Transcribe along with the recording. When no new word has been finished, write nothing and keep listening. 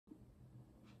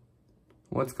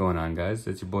What's going on, guys?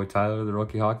 It's your boy Tyler, the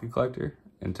Rookie Hockey Collector,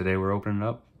 and today we're opening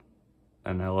up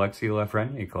an Alexis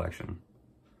Lafreniere Collection.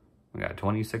 We got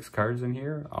 26 cards in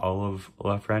here, all of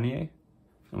Lafreniere,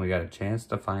 and we got a chance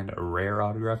to find a rare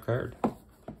autograph card.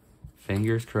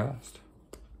 Fingers crossed.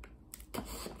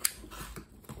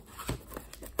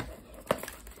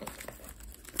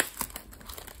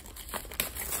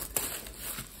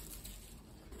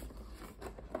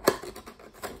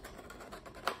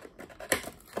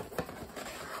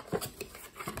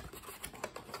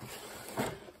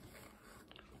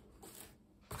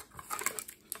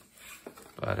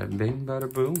 Bada bing,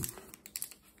 bada boom.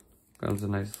 Comes a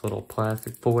nice little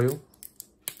plastic foil.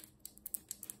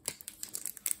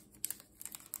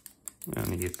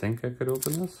 And you think I could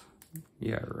open this?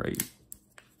 Yeah, right.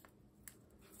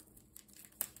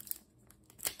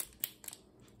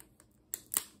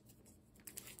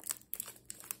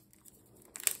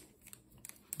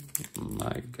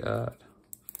 My God.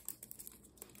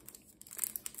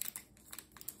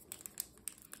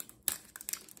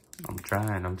 I'm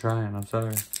trying, I'm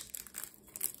sorry.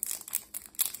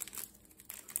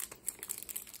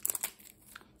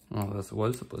 Well, this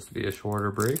was supposed to be a shorter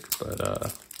break, but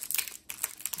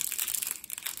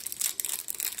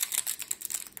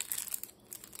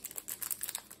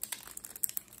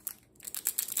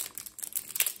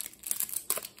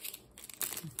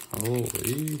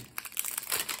holy,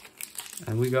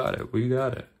 and we got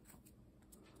it.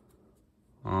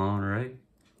 All right.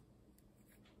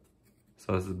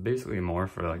 So this is basically more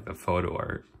for like the photo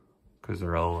art, because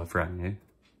they're all Lafreniere.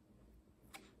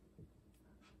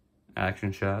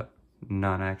 Action shot,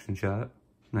 non-action shot,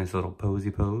 nice little posy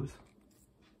pose.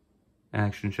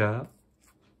 Action shot,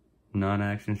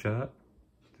 non-action shot,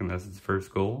 I think that's his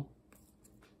first goal.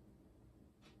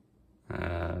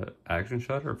 Action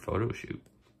shot or photo shoot.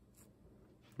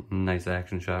 Nice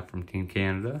action shot from Team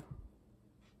Canada.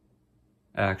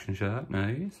 Action shot,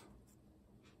 nice.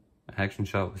 Action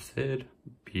shot with Sid,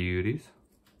 beauties.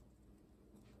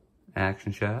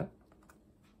 Action shot.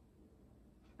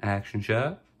 Action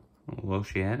shot,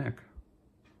 Oceanic.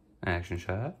 Action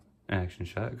shot,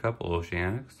 a couple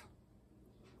Oceanics.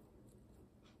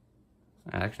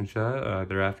 Action shot,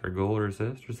 either after a goal or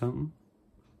assist or something.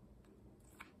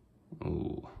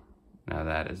 Ooh, now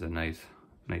that is a nice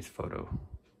photo.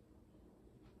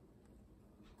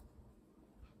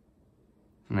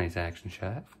 Nice action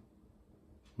shot.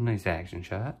 Nice action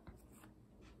shot.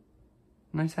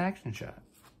 Nice action shot.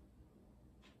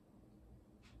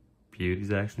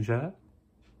 Beauty's action shot.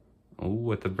 Oh,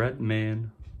 with the bread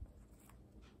man.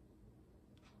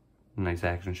 Nice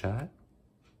action shot.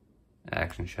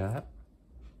 Action shot.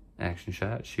 Action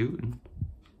shot. Shooting.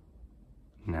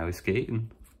 Now he's skating.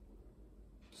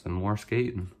 Some more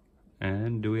skating.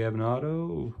 And do we have an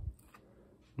auto?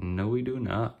 No, we do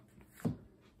not.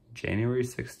 January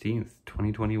 16th,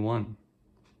 2021.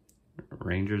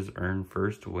 Rangers earned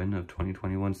first win of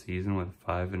 2021 season with a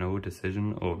 5-0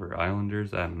 decision over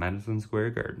Islanders at Madison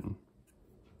Square Garden.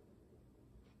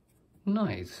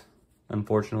 Nice.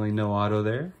 Unfortunately, no auto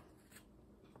there,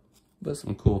 but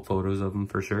some cool photos of them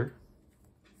for sure.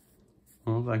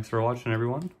 Well, thanks for watching,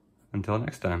 everyone. Until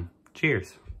next time,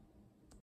 cheers.